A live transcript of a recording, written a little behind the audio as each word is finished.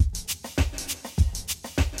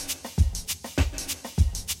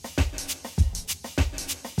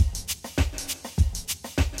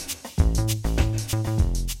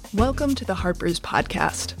Welcome to the Harper's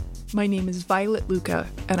Podcast. My name is Violet Lucca,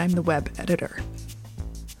 and I'm the web editor.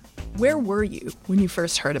 Where were you when you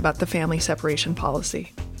first heard about the family separation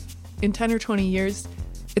policy? In 10 or 20 years,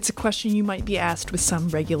 it's a question you might be asked with some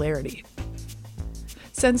regularity.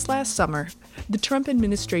 Since last summer, the Trump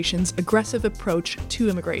administration's aggressive approach to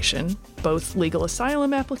immigration, both legal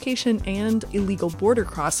asylum application and illegal border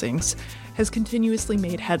crossings, has continuously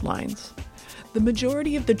made headlines. The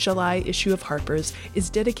majority of the July issue of Harper's is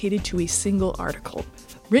dedicated to a single article,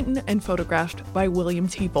 written and photographed by William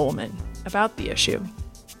T. Vollmann, about the issue.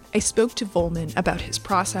 I spoke to Vollmann about his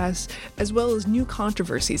process, as well as new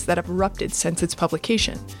controversies that have erupted since its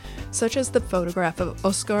publication, such as the photograph of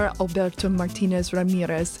Oscar Alberto Martinez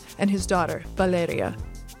Ramirez and his daughter, Valeria,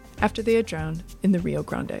 after they had drowned in the Rio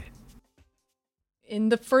Grande. In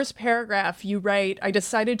the first paragraph, you write, "I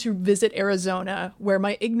decided to visit Arizona, where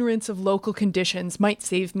my ignorance of local conditions might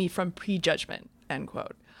save me from prejudgment," end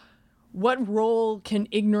quote. What role can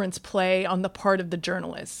ignorance play on the part of the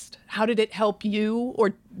journalist? How did it help you,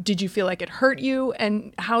 or did you feel like it hurt you?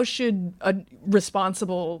 And how should a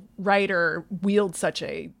responsible writer wield such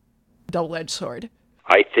a double-edged sword?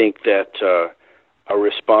 I think that a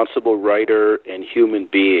responsible writer and human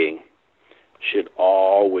being should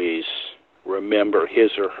always remember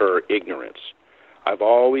his or her ignorance. I've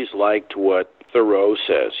always liked what Thoreau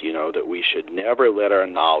says, that we should never let our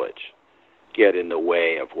knowledge get in the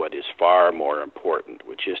way of what is far more important,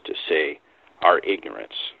 which is to say, our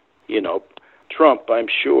ignorance. Trump, I'm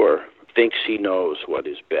sure, thinks he knows what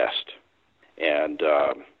is best. And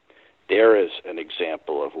there is an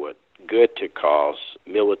example of what Goethe calls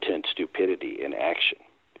militant stupidity in action.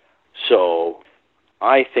 So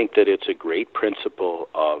I think that it's a great principle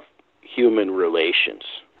of human relations.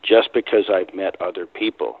 Just because I've met other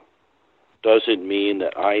people doesn't mean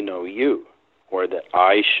that I know you or that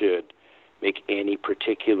I should make any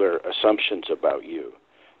particular assumptions about you.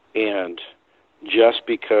 And just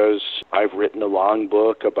because I've written a long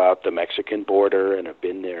book about the Mexican border and have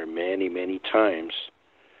been there many, many times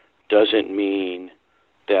doesn't mean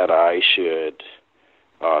that I should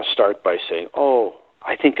start by saying, oh,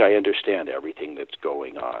 I think I understand everything that's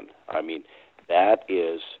going on. I mean, that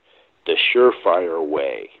is the surefire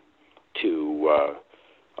way to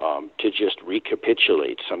just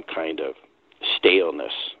recapitulate some kind of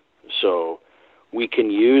staleness. So we can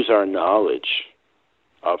use our knowledge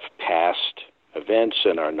of past events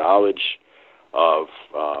and our knowledge of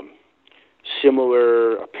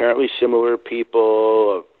apparently similar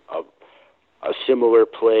people, of a similar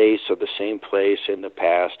place, of the same place in the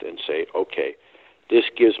past, and say, okay, this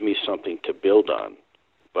gives me something to build on.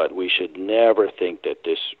 But we should never think that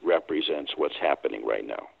this represents what's happening right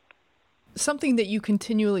now. Something that you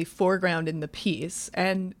continually foreground in the piece,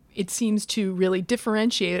 and it seems to really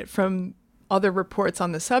differentiate it from other reports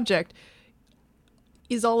on the subject,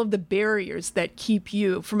 is all of the barriers that keep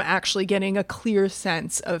you from actually getting a clear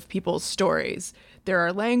sense of people's stories. There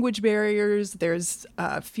are language barriers, there's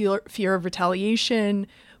fear of retaliation,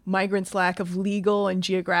 migrants' lack of legal and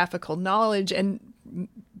geographical knowledge, and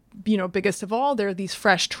biggest of all, there are these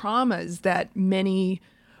fresh traumas that many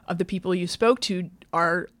of the people you spoke to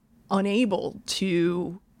are unable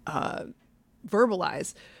to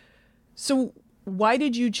verbalize. So why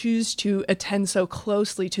did you choose to attend so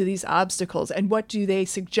closely to these obstacles, and what do they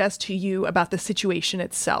suggest to you about the situation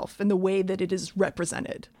itself and the way that it is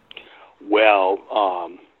represented? Well,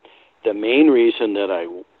 the main reason that I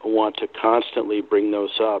want to constantly bring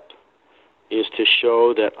those up is to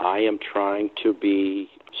show that I am trying to be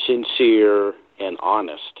sincere and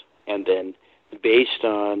honest, and then based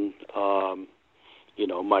on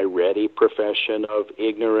my ready profession of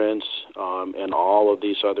ignorance and all of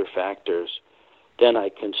these other factors, then I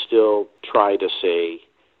can still try to say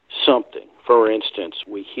something. For instance,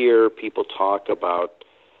 we hear people talk about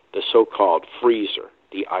the so-called freezer,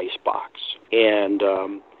 the ice box, and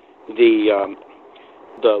the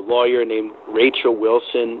lawyer named Rachel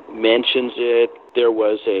Wilson mentions it. There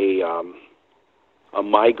was a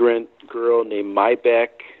migrant girl named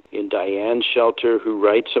Mybeck in Diane's shelter who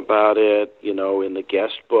writes about it, in the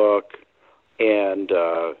guest book. And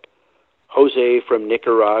Jose from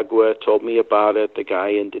Nicaragua told me about it, the guy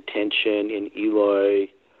in detention in Eloy.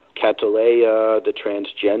 Catalea, the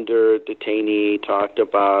transgender detainee, talked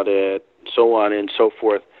about it, so on and so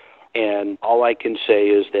forth. And all I can say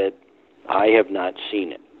is that I have not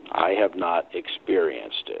seen it. I have not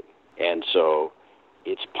experienced it. And so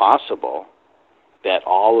it's possible that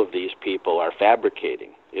all of these people are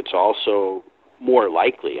fabricating. It's also more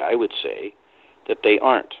likely, I would say, that they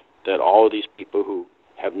aren't, that all of these people who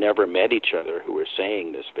have never met each other, who are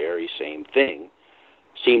saying this very same thing,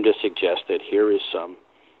 seem to suggest that here is some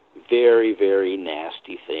very, very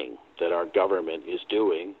nasty thing that our government is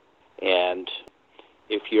doing. And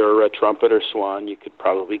if you're a trumpeter swan, you could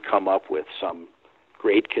probably come up with some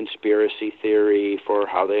great conspiracy theory for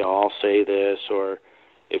how they all say this, or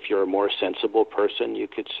if you're a more sensible person, you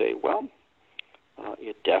could say, well,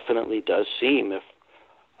 it definitely does seem, if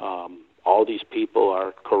all these people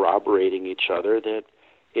are corroborating each other, that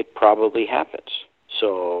it probably happens.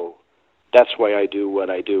 So that's why I do what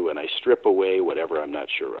I do, and I strip away whatever I'm not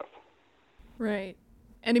sure of. Right.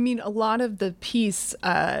 And I mean, a lot of the piece,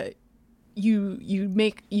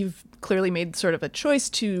 you've clearly made sort of a choice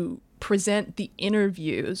to present the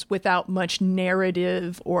interviews without much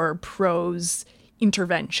narrative or prose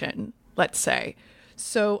intervention, let's say.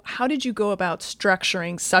 So how did you go about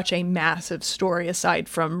structuring such a massive story aside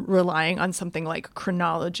from relying on something like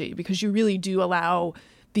chronology? Because you really do allow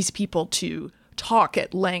these people to talk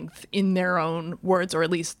at length in their own words, or at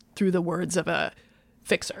least through the words of a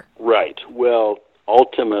fixer. Right. Well,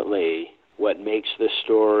 ultimately, what makes the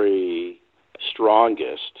story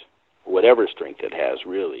strongest, whatever strength it has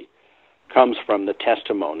really, comes from the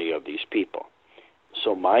testimony of these people.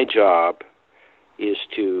 So my job is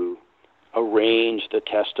to arrange the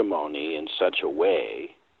testimony in such a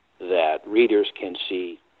way that readers can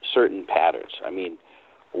see certain patterns. I mean,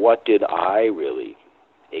 what did I really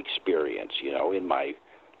experience, in my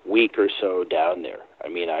week or so down there? I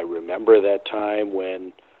mean, I remember that time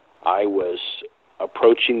when I was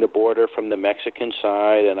approaching the border from the Mexican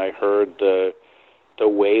side, and I heard the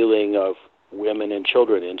wailing of women and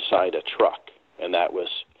children inside a truck, and that was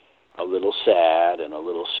a little sad and a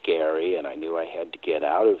little scary, and I knew I had to get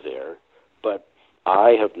out of there. But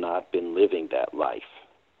I have not been living that life.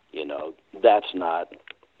 That's not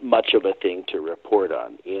much of a thing to report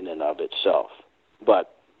on in and of itself.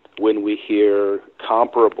 But when we hear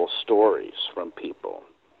comparable stories from people,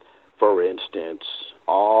 for instance,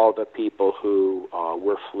 all the people who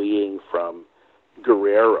were fleeing from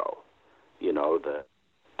Guerrero,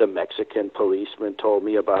 the Mexican policeman told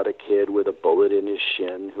me about a kid with a bullet in his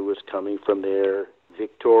shin who was coming from there.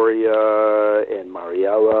 Victoria and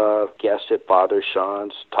Mariella, guests at Father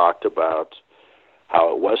Sean's, talked about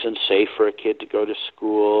how it wasn't safe for a kid to go to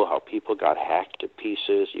school, how people got hacked to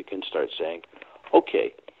pieces. You can start saying,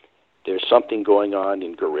 okay, there's something going on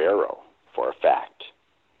in Guerrero for a fact.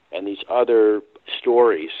 And these other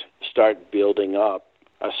stories start building up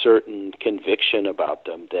a certain conviction about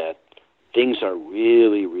them that things are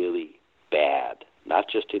really, really bad, not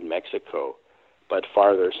just in Mexico, but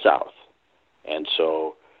farther south. And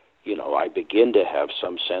so, I begin to have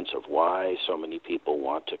some sense of why so many people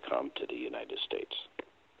want to come to the United States.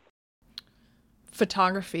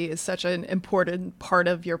 Photography is such an important part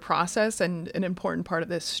of your process and an important part of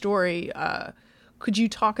this story. Could you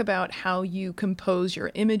talk about how you compose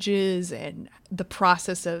your images and the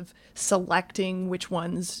process of selecting which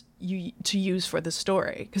ones to use for the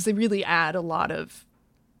story? Because they really add a lot of,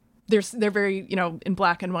 they're very, in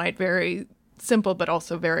black and white, very simple, but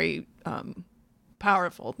also very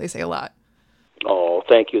powerful. They say a lot. Oh,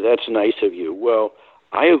 thank you. That's nice of you. Well,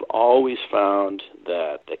 I have always found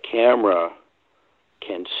that the camera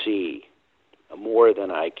can see more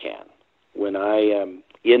than I can. When I am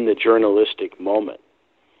in the journalistic moment,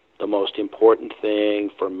 the most important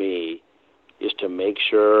thing for me is to make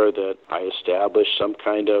sure that I establish some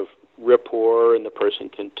kind of rapport and the person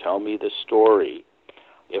can tell me the story.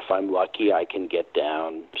 If I'm lucky, I can get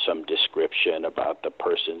down some description about the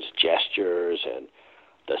person's gestures and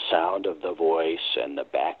the sound of the voice and the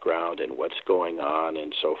background and what's going on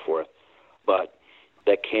and so forth. But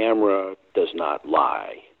the camera does not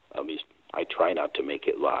lie. At least I try not to make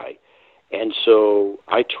it lie. And so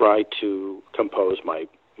I try to compose my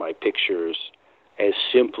pictures as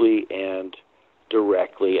simply and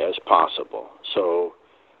directly as possible. So,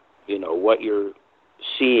 what you're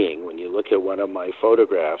seeing when you look at one of my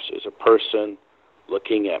photographs is a person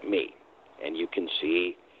looking at me. And you can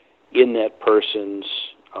see in that person's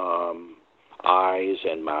eyes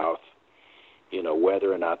and mouth,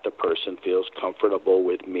 whether or not the person feels comfortable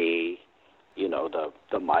with me.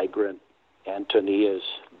 The migrant, Antonia's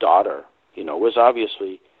daughter, was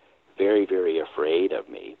obviously very, very afraid of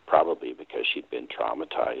me, probably because she'd been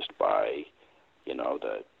traumatized by,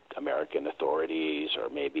 the American authorities, or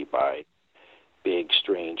maybe by big,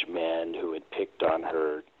 strange men who had picked on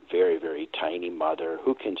her very, very tiny mother.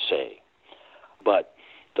 Who can say? But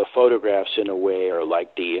the photographs, in a way, are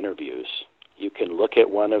like the interviews. You can look at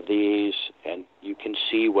one of these, and you can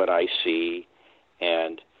see what I see,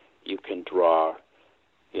 and you can draw,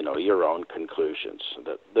 your own conclusions.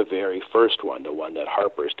 The very first one, the one that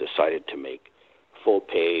Harper's decided to make full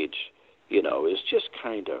page, is just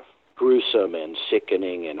kind of gruesome and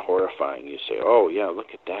sickening and horrifying. You say, oh, yeah,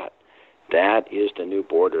 look at that. That is the new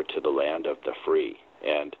border to the land of the free.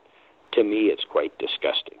 And to me, it's quite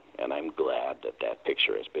disgusting. And I'm glad that that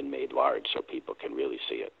picture has been made large so people can really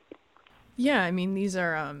see it. Yeah, I mean, these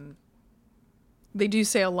are, they do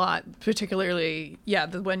say a lot, particularly,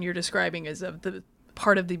 the one you're describing is of the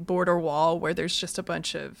part of the border wall where there's just a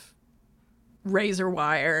bunch of razor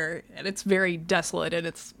wire, and it's very desolate, and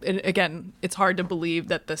again, it's hard to believe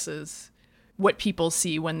that this is what people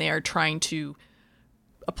see when they are trying to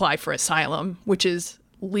apply for asylum, which is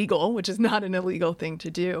legal, which is not an illegal thing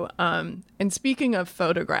to do. And speaking of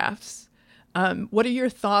photographs, what are your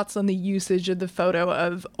thoughts on the usage of the photo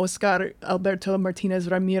of Oscar Alberto Martinez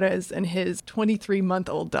Ramirez and his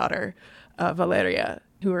 23-month-old daughter, Valeria,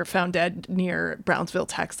 who were found dead near Brownsville,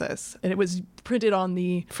 Texas? And it was printed on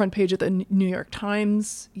the front page of the New York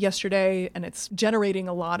Times yesterday, and it's generating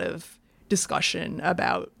a lot of discussion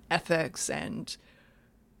about ethics and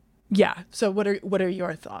so what are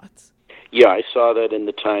your thoughts? Yeah, I saw that in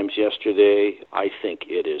the Times yesterday. I think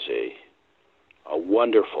it is a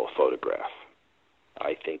wonderful photograph.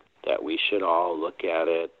 I think that we should all look at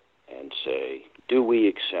it and say, do we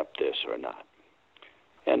accept this or not?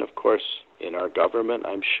 And of course, in our government,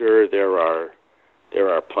 I'm sure there are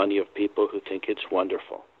plenty of people who think it's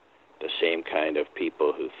wonderful. The same kind of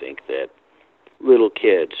people who think that little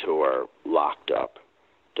kids who are locked up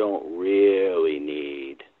don't really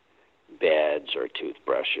need beds or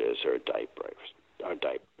toothbrushes or diapers.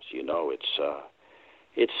 You know,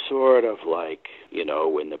 it's sort of like, you know,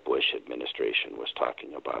 when the Bush administration was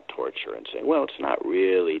talking about torture and saying, well, it's not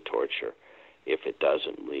really torture if it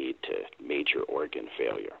doesn't lead to major organ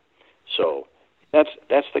failure. So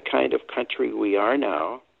that's the kind of country we are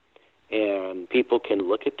now, and people can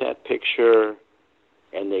look at that picture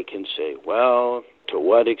and they can say, well, to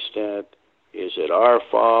what extent is it our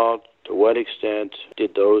fault? To what extent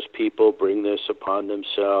did those people bring this upon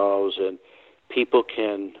themselves? And people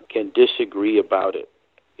can disagree about it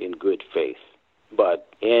in good faith,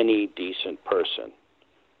 but any decent person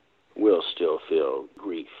will still feel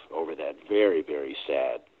grief over that very, very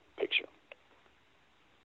sad picture.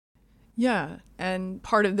 Yeah, and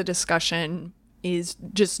part of the discussion is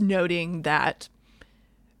just noting that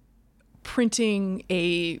printing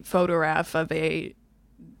a photograph of a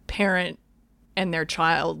parent and their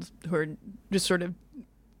child who are just sort of,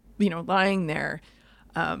 you know, lying there,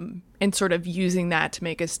 and sort of using that to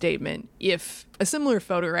make a statement. If a similar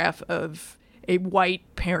photograph of a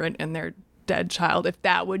white parent and their dead child, if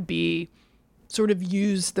that would be sort of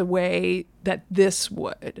used the way that this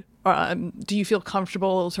would, do you feel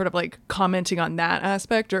comfortable sort of like commenting on that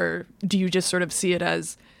aspect, or do you just sort of see it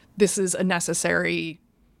as this is a necessary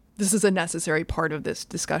part of this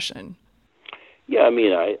discussion? Yeah, I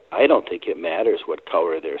mean, I don't think it matters what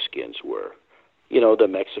color their skins were. You know, the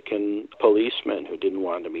Mexican policeman who didn't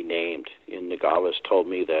want to be named in Nogales told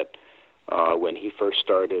me that when he first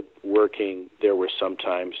started working, there were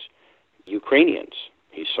sometimes Ukrainians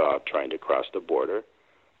he saw trying to cross the border.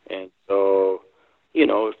 And so, you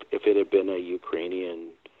know, if it had been a Ukrainian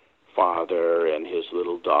father and his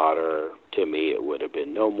little daughter, to me it would have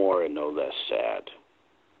been no more and no less sad.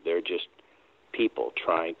 They're just people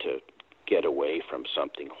trying to get away from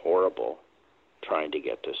something horrible, trying to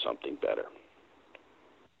get to something better.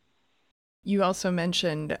 You also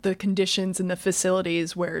mentioned the conditions in the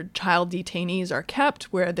facilities where child detainees are kept,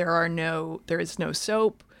 where there is no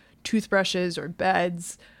soap, toothbrushes, or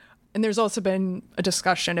beds. And there's also been a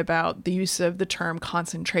discussion about the use of the term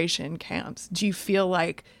concentration camps. Do you feel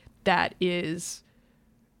like that is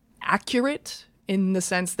accurate in the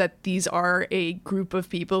sense that these are a group of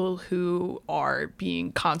people who are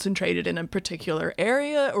being concentrated in a particular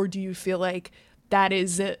area, or do you feel like that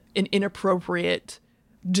is an inappropriate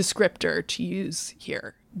descriptor to use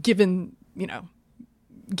here, given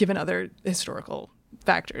other historical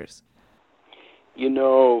factors? You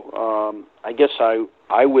know, I guess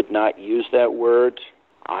I would not use that word.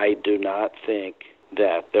 I do not think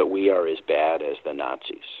that we are as bad as the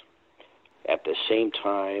Nazis. At the same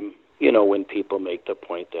time, you know, when people make the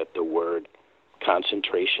point that the word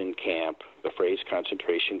concentration camp, the phrase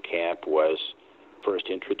concentration camp was first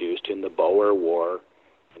introduced in the Boer War,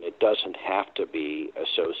 and it doesn't have to be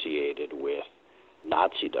associated with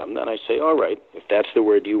Nazism, then I say, all right, if that's the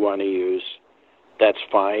word you want to use, that's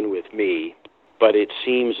fine with me. But it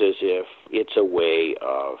seems as if it's a way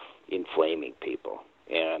of inflaming people,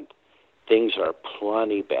 and things are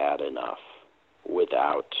plenty bad enough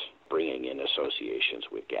without bringing in associations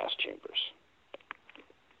with gas chambers.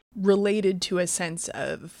 Related to a sense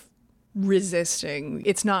of resisting,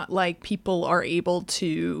 it's not like people are able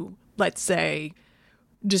to, let's say,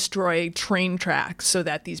 destroy train tracks so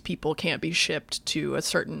that these people can't be shipped to a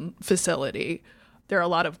certain facility. There are a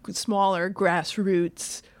lot of smaller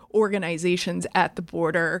grassroots organizations at the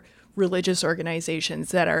border, religious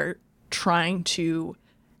organizations that are trying to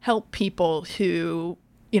help people who,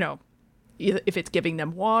 if it's giving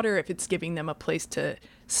them water, if it's giving them a place to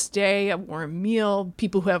stay, a warm meal,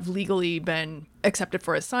 people who have legally been accepted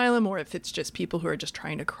for asylum, or if it's just people who are just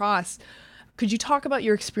trying to cross. Could you talk about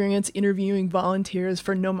your experience interviewing volunteers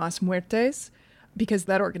for No Mas Muertes? Because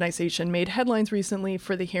that organization made headlines recently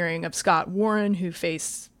for the hearing of Scott Warren, who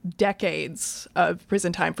faced decades of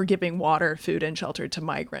prison time for giving water, food, and shelter to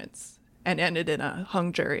migrants, and ended in a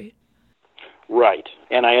hung jury. Right.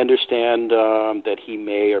 And I understand that he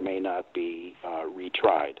may or may not be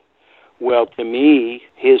retried. Well, to me,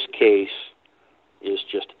 his case is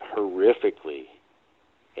just horrifically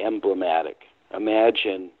emblematic.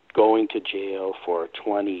 Imagine going to jail for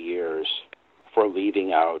 20 years for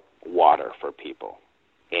leaving out water for people.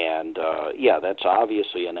 And, that's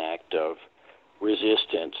obviously an act of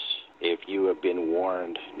resistance if you have been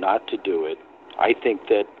warned not to do it. I think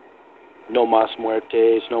that No Mas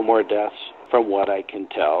Muertes, No More Deaths, from what I can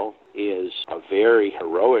tell, is a very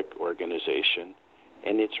heroic organization,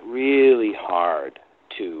 and it's really hard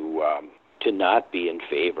to not be in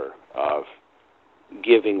favor of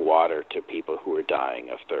giving water to people who are dying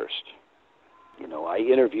of thirst. I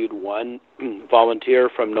interviewed one volunteer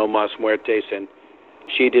from No Mas Muertes, and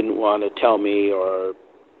she didn't want to tell me or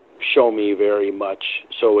show me very much.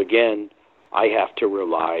 So again, I have to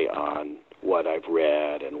rely on what I've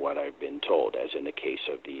read and what I've been told, as in the case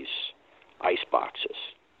of these ice boxes.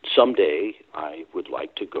 Someday I would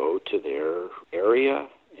like to go to their area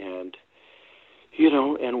and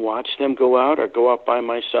watch them go out, or go up by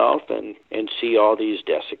myself and see all these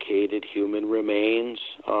desiccated human remains,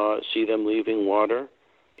 see them leaving water.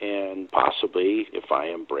 And possibly, if I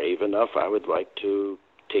am brave enough, I would like to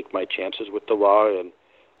take my chances with the law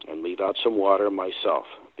and leave out some water myself,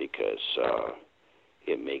 because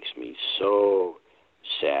it makes me so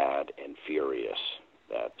sad and furious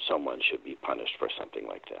that someone should be punished for something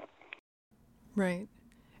like that. Right.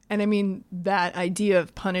 And I mean, that idea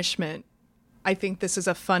of punishment, I think this is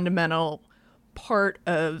a fundamental part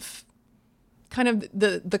of kind of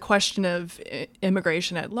the question of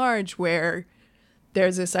immigration at large, where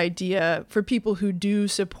there's this idea for people who do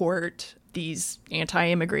support these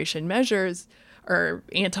anti-immigration measures or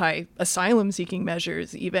anti-asylum seeking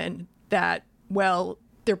measures even, that, well,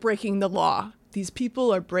 they're breaking the law. These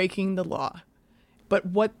people are breaking the law. But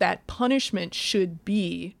what that punishment should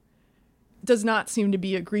be does not seem to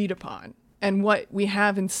be agreed upon. And what we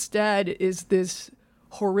have instead is this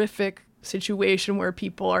horrific situation where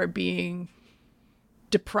people are being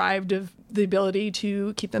deprived of the ability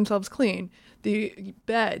to keep themselves clean, the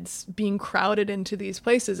beds being crowded into these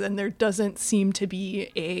places. And there doesn't seem to be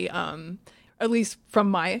at least from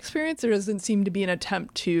my experience, there doesn't seem to be an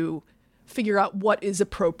attempt to figure out what is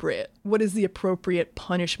appropriate. What is the appropriate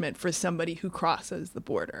punishment for somebody who crosses the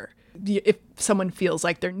border? If someone feels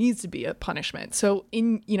like there needs to be a punishment. So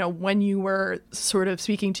when you were sort of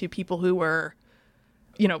speaking to people who were,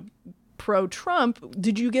 pro-Trump,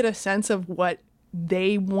 did you get a sense of what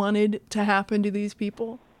they wanted to happen to these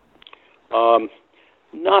people?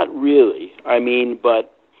 Not really. I mean,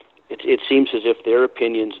 but it seems as if their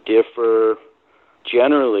opinions differ.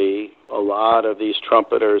 Generally, a lot of these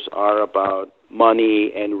trumpeters are about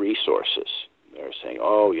money and resources. They're saying,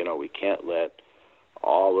 we can't let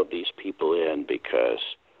all of these people in because,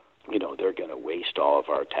 they're going to waste all of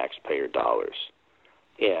our taxpayer dollars.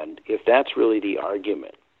 And if that's really the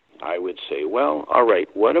argument, I would say, well, all right,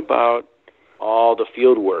 what about all the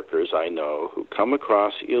field workers I know who come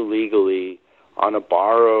across illegally on a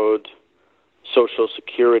borrowed Social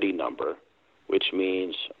Security number, which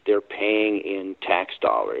means they're paying in tax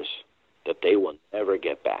dollars that they will never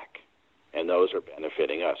get back, and those are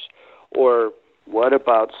benefiting us? Or what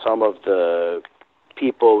about some of the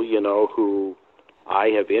people, who I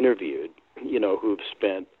have interviewed, who've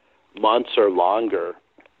spent months or longer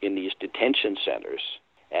in these detention centers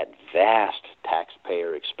at vast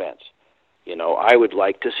taxpayer expense? I would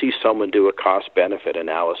like to see someone do a cost-benefit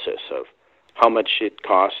analysis of how much it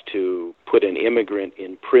costs to put an immigrant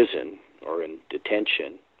in prison or in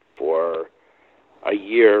detention for a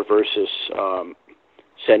year versus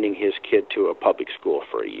sending his kid to a public school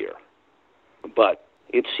for a year. But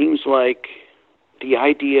it seems like the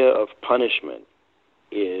idea of punishment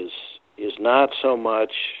is not so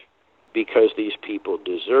much because these people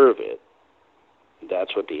deserve it.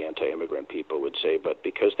 That's what the anti-immigrant people would say, but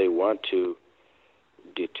because they want to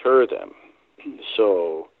deter them.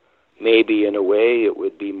 So, maybe in a way it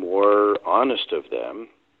would be more honest of them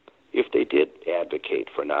if they did advocate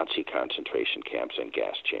for Nazi concentration camps and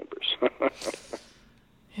gas chambers.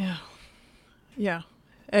 Yeah. Yeah.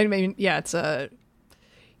 I mean, yeah,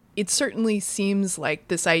 it certainly seems like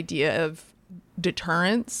this idea of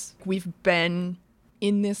deterrence. We've been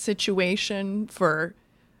in this situation for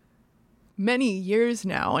many years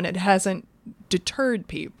now, and it hasn't deterred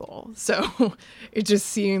people. So it just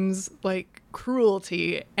seems like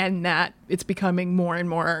cruelty, and that it's becoming more and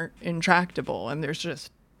more intractable, and there's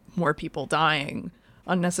just more people dying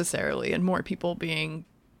unnecessarily and more people being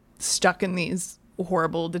stuck in these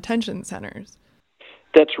horrible detention centers.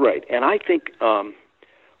 That's right. And I think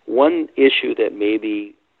one issue that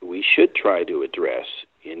maybe we should try to address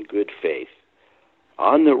in good faith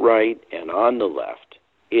on the right and on the left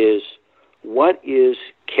is, what is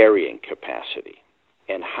carrying capacity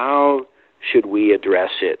and how should we address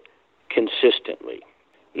it consistently?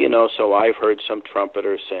 So I've heard some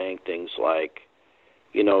trumpeters saying things like,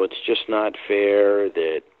 it's just not fair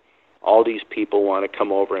that all these people want to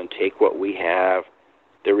come over and take what we have.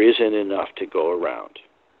 There isn't enough to go around.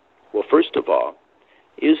 Well, first of all,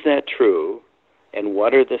 is that true? And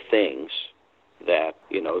what are the things that,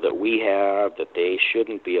 that we have that they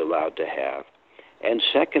shouldn't be allowed to have? And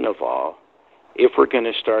second of all, if we're going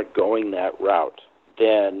to start going that route,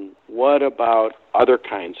 then what about other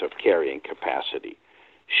kinds of carrying capacity?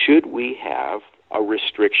 Should we have a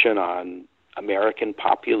restriction on American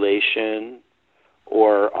population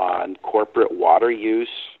or on corporate water use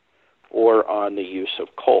or on the use of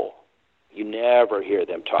coal? You never hear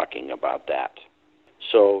them talking about that.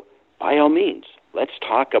 So by all means, let's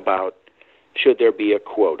talk about, should there be a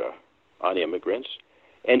quota on immigrants,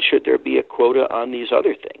 and should there be a quota on these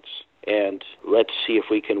other things? And let's see if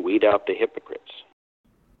we can weed out the hypocrites.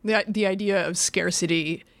 The idea of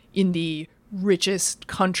scarcity in the richest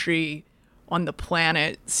country on the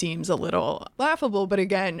planet seems a little laughable. But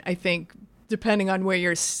again, I think depending on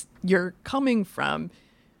where you're coming from,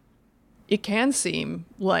 it can seem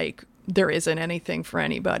like there isn't anything for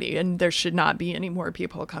anybody and there should not be any more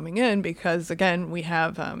people coming in because, again, we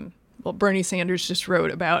have, Bernie Sanders just wrote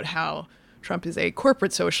about how Trump is a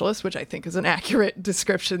corporate socialist, which I think is an accurate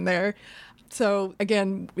description there. So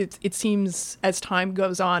again, it seems as time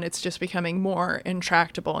goes on, it's just becoming more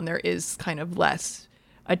intractable and there is kind of less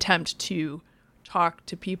attempt to talk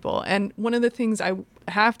to people. And one of the things I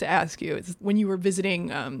have to ask you is, when you were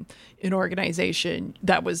visiting an organization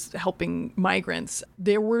that was helping migrants,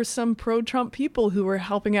 there were some pro-Trump people who were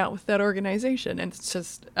helping out with that organization. And it's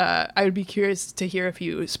just, I would be curious to hear if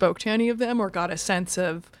you spoke to any of them or got a sense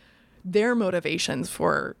of their motivations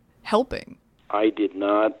for helping. I did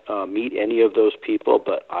not meet any of those people,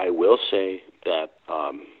 but I will say that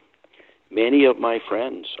many of my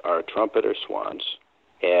friends are trumpeter swans,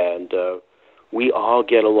 and we all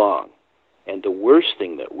get along. And the worst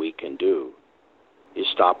thing that we can do is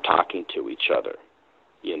stop talking to each other.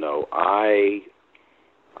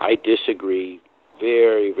 I disagree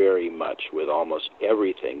very, very much with almost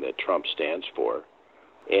everything that Trump stands for.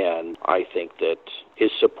 And I think that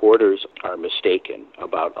his supporters are mistaken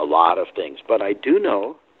about a lot of things. But I do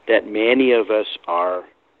know that many of us are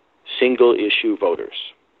single-issue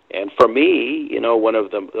voters. And for me, one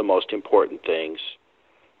of the most important things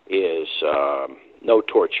is no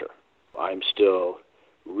torture. I'm still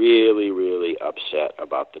really, really upset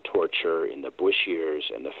about the torture in the Bush years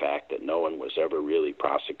and the fact that no one was ever really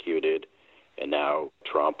prosecuted. And now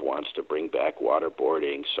Trump wants to bring back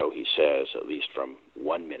waterboarding, so he says, at least from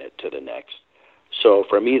 1 minute to the next. So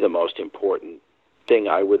for me, the most important thing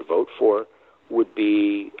I would vote for would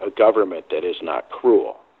be a government that is not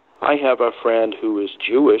cruel. I have a friend who is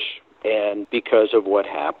Jewish, and because of what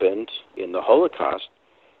happened in the Holocaust,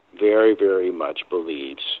 very, very much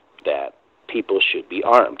believes that people should be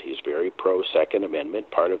armed. He's very pro-Second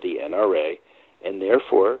Amendment, part of the NRA, and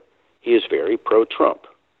therefore he is very pro-Trump.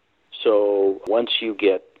 So once you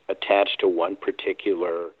get attached to one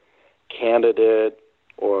particular candidate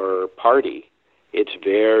or party, it's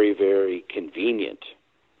very, very convenient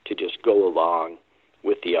to just go along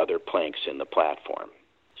with the other planks in the platform.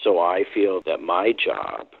 So I feel that my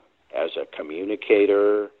job as a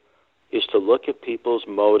communicator is to look at people's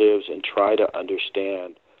motives and try to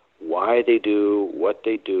understand why they do what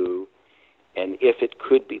they do, and if it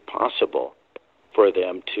could be possible for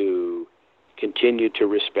them to continue to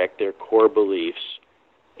respect their core beliefs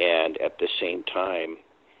and at the same time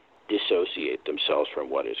dissociate themselves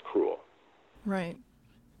from what is cruel. Right.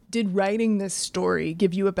 Did writing this story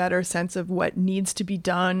give you a better sense of what needs to be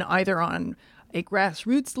done, either on a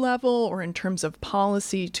grassroots level or in terms of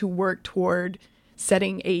policy, to work toward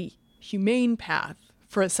setting a humane path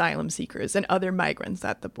for asylum seekers and other migrants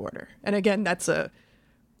at the border. And again, that's a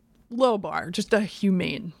low bar, just a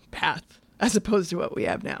humane path as opposed to what we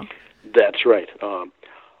have now. That's right.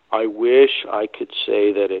 I wish I could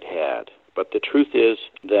say that it had, but the truth is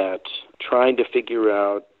that trying to figure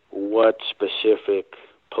out what specific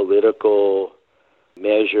political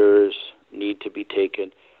measures need to be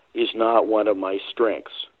taken is not one of my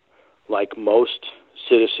strengths. Like most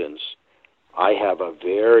citizens, I have a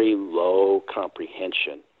very low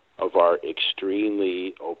comprehension of our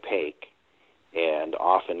extremely opaque and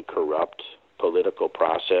often corrupt political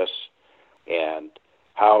process and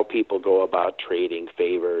how people go about trading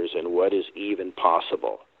favors and what is even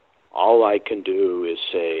possible. All I can do is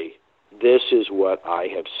say, this is what I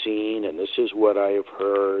have seen and this is what I have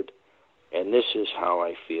heard and this is how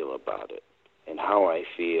I feel about it. And how I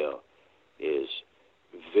feel is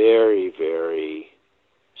very, very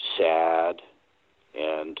sad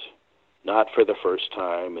and, not for the first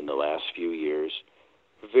time in the last few years,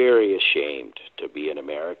 very ashamed to be an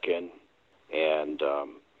American and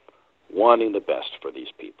wanting the best for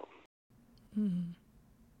these people. Mm.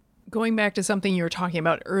 Going back to something you were talking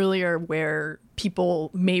about earlier, where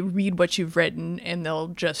people may read what you've written and they'll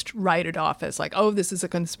just write it off as like, oh, this is a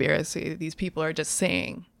conspiracy. These people are just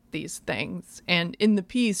saying these things. And in the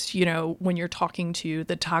piece, you know, when you're talking to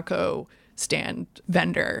the taco stand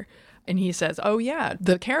vendor and he says, oh, yeah,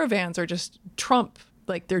 the caravans are just Trump,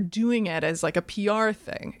 like they're doing it as like a PR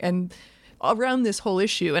thing. And around this whole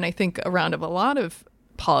issue, and I think around of a lot of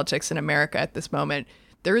politics in America at this moment,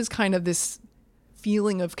 there is kind of this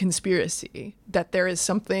feeling of conspiracy, that there is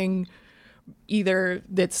something either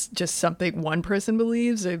that's just something one person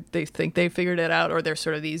believes, or they think they figured it out, or there's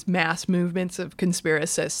sort of these mass movements of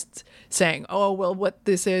conspiracists saying, oh, well, what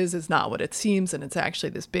this is not what it seems, and it's actually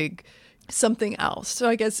this big something else. So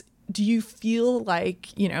I guess, do you feel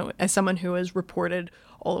like, you know, as someone who has reported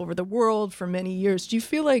all over the world for many years, do you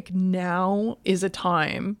feel like now is a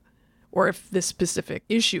time, or if this specific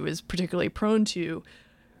issue is particularly prone to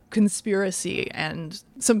conspiracy and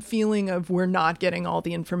some feeling of we're not getting all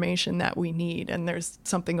the information that we need and there's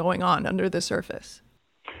something going on under the surface?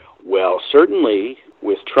 Well, certainly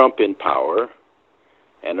with Trump in power,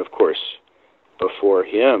 and of course before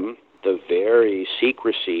him, the very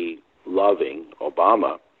secrecy-loving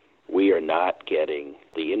Obama, we are not getting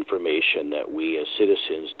the information that we as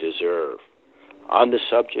citizens deserve. On the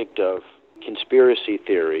subject of conspiracy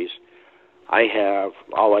theories, I have,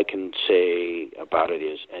 all I can say about it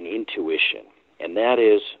is an intuition. And that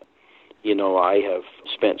is, you know, I have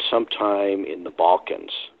spent some time in the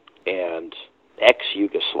Balkans and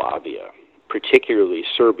ex-Yugoslavia, particularly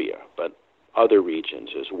Serbia, but other regions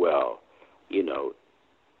as well, you know,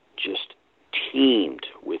 just teemed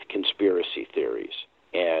with conspiracy theories.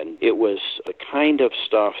 And it was the kind of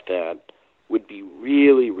stuff that would be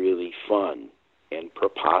really, really fun and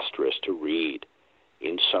preposterous to read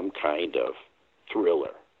in some kind of thriller.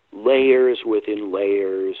 Layers within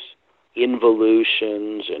layers,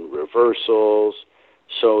 involutions and reversals,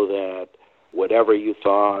 so that whatever you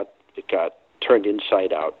thought, it got turned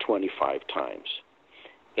inside out 25 times.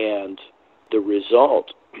 And the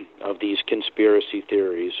result of these conspiracy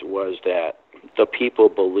theories was that the people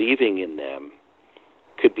believing in them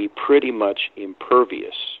could be pretty much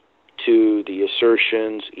impervious to the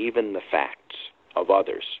assertions, even the facts of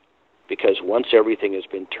others. Because once everything has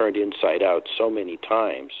been turned inside out so many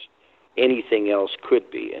times, anything else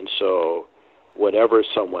could be. And so whatever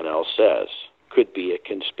someone else says could be a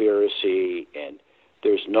conspiracy, and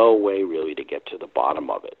there's no way really to get to the bottom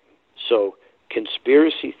of it. So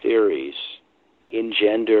conspiracy theories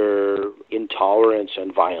engender intolerance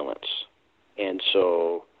and violence. And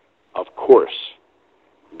so, of course,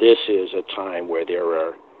 this is a time where there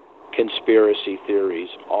are conspiracy theories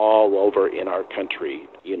all over in our country.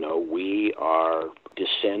 You know, we are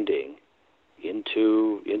descending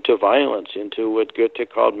into violence, into what Goethe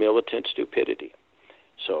called militant stupidity.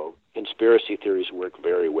 So conspiracy theories work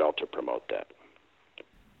very well to promote that.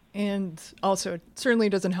 And also, it certainly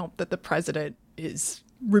doesn't help that the president is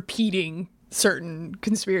repeating certain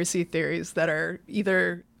conspiracy theories that are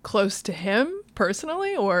either close to him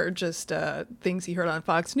personally or just things he heard on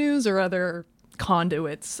Fox News or other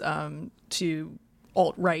conduits to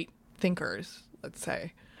alt-right thinkers, let's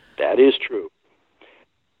say. That is true.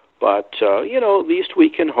 But, at least we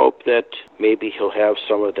can hope that maybe he'll have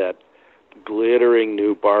some of that glittering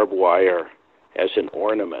new barbed wire as an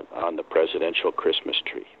ornament on the presidential Christmas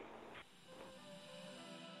tree.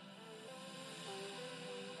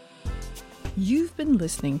 You've been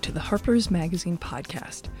listening to the Harper's Magazine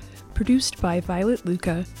podcast, produced by Violet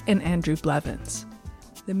Lucca and Andrew Blevins.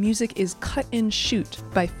 The music is Cut and Shoot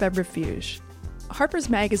by Febrifuge. Harper's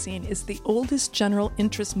Magazine is the oldest general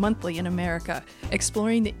interest monthly in America,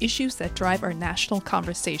 exploring the issues that drive our national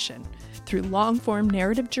conversation through long-form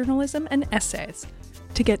narrative journalism and essays.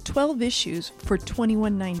 To get 12 issues for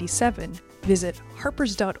 $21.97, visit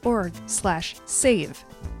harpers.org/save.